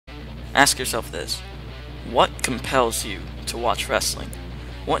Ask yourself this: what compels you to watch wrestling?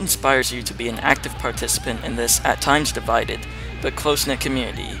 What inspires you to be an active participant in this at times divided but close-knit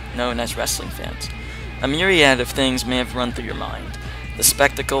community known as wrestling fans? A myriad of things may have run through your mind: the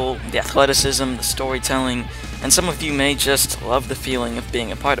spectacle, the athleticism, the storytelling, and some of you may just love the feeling of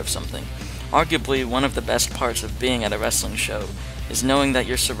being a part of something. Arguably, one of the best parts of being at a wrestling show is knowing that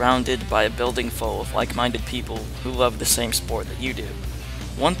you're surrounded by a building full of like-minded people who love the same sport that you do.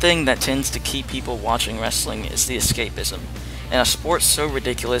 One thing that tends to keep people watching wrestling is the escapism. In a sport so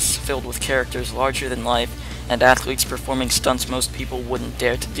ridiculous, filled with characters larger than life, and athletes performing stunts most people wouldn't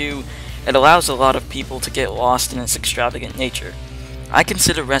dare to do, it allows a lot of people to get lost in its extravagant nature. I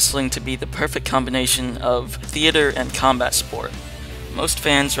consider wrestling to be the perfect combination of theater and combat sport. Most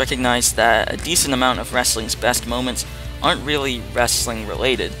fans recognize that a decent amount of wrestling's best moments aren't really wrestling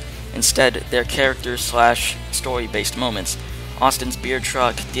related. Instead, they're character/story based moments. Austin's beer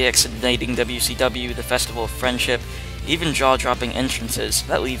truck, DX invading WCW, the Festival of Friendship, even jaw-dropping entrances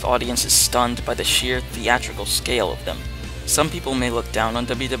that leave audiences stunned by the sheer theatrical scale of them. Some people may look down on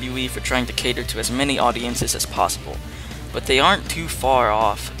WWE for trying to cater to as many audiences as possible, but they aren't too far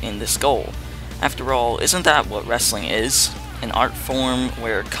off in this goal. After all, isn't that what wrestling is? An art form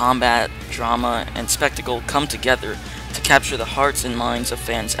where combat, drama, and spectacle come together to capture the hearts and minds of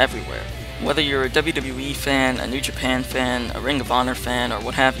fans everywhere. Whether you're a WWE fan, a New Japan fan, a Ring of Honor fan, or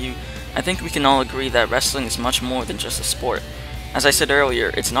what have you, I think we can all agree that wrestling is much more than just a sport. As I said earlier,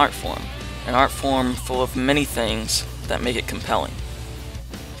 it's an art form full of many things that make it compelling.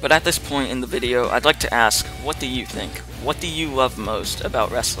 But at this point in the video, I'd like to ask, what do you think? What do you love most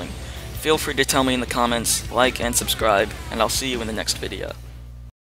about wrestling? Feel free to tell me in the comments, like and subscribe, and I'll see you in the next video.